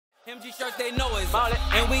MG shirts, they know it's ballin',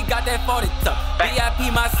 and we got that 40 tuck. VIP,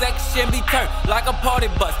 my section be turned like a party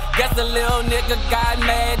bus. Guess the little nigga got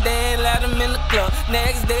mad, they ain't let him in the club.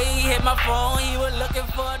 Next day he hit my phone, he was looking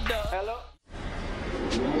for a dub. Hello?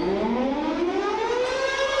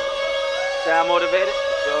 Say I'm motivated?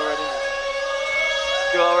 You already know.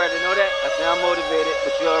 You already know that? I say I'm motivated,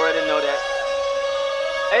 but you already know that.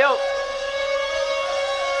 Hey yo!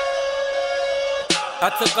 I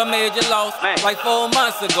took a major loss like 4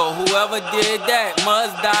 months ago. Whoever did that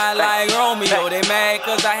must die like Romeo. They mad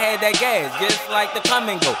cause I had that gas, just like the come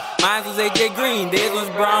and go. Mine was AJ Green, theirs was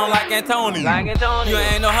brown like Antonio. You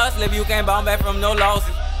ain't no hustler if you can't bounce back from no losses.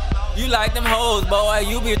 You like them hoes, boy,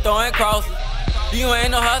 you be throwing crosses. You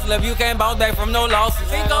ain't no hustler if you can't bounce back from no losses.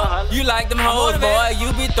 You like them hoes, boy,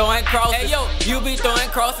 you be throwing crosses. Hey, yo, you be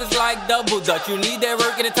throwing crosses like double dutch. You need that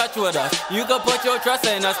work, get in touch with us. You can put your trust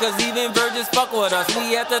in us, cause even virgins fuck with us.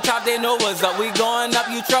 We at the top, they know what's up. We going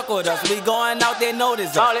up, you truck with us. We going out, they know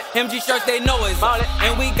this up. MG shirts, they know it's up.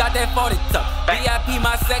 And we got that 40 tuck. VIP,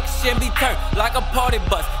 my section be turned like a party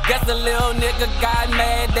bus. Guess the little nigga got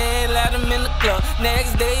mad, they ain't let him in the club.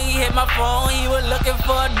 Next day he hit my phone, he was looking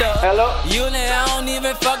for a dub. Hello? You know I don't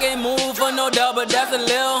even fucking move for no dub, but that's a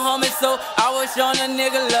little homie, so I was showing a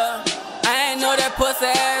nigga love. I ain't know that pussy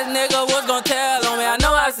ass nigga was gon' tell on me. I know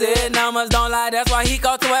I said numbers don't lie, that's why he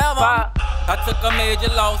called 12 on. I took a major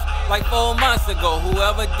loss like 4 months ago.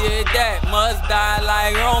 Whoever did that must die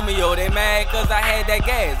like Romeo. They mad cause I had that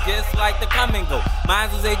gas, just like the come and go. Mine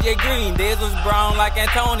was AJ Green, theirs was brown like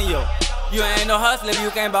Antonio. You ain't no hustler if you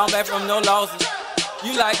can't bounce back from no losses.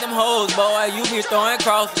 You like them hoes, boy, you be throwing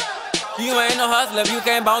crosses. You ain't no hustler if you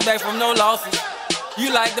can't bounce back from no losses.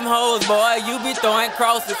 You like them hoes, boy, you be throwing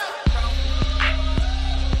crosses.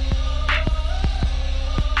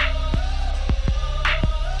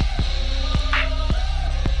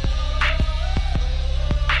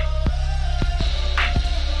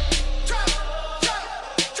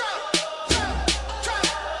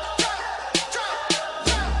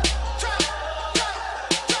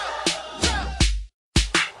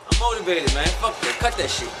 Motivated, man. Fuck that. Cut that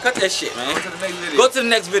shit. Cut that shit, man. Go to the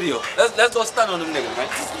next video. Let's go stun on them niggas, man.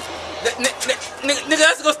 Nigga,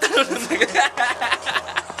 let's go stun on them niggas.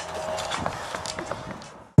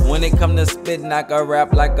 When it come to spitting, I can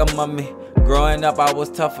rap like a mummy. Growing up, I was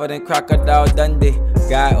tougher than Crocodile Dundee.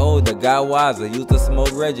 Got older, got wiser, used to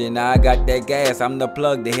smoke Reggie. Now I got that gas, I'm the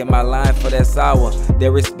plug to hit my line for that sour. They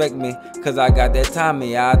respect me, cause I got that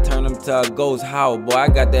Tommy. I turn them to a ghost howl, boy, I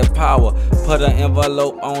got that power. Put an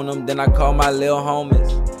envelope on them, then I call my little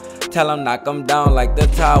homies. Tell him knock him down like the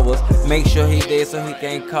towers. Make sure he dead so he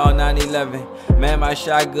can't call 911. Man, my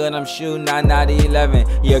shot good, I'm shooting 9 out of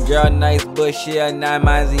 11. Your girl nice, but she a 9,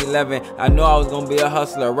 mine's 11. I know I was gonna be a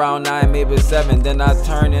hustler around 9, maybe 7. Then I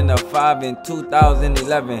turned into 5 in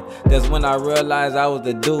 2011. That's when I realized I was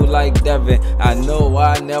the dude like Devin. I know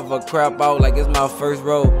I never crap out like it's my first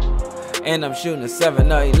road. And I'm shooting a 7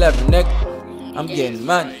 or 11, nigga. I'm getting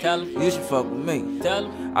money. Tell him you should fuck with me. Tell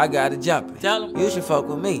him I got a job. Tell him you should fuck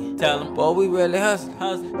with me. Tell him boy, we really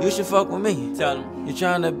hustling. You should fuck with me. Tell him you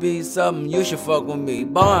tryna be something. You should fuck with me.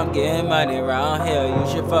 Boy, I'm getting money around here. You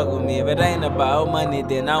should fuck with me. If it ain't about money,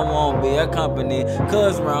 then I won't be a company.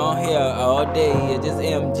 Cause around here all day it's just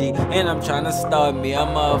MG, and I'm tryna start me a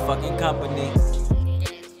motherfucking company.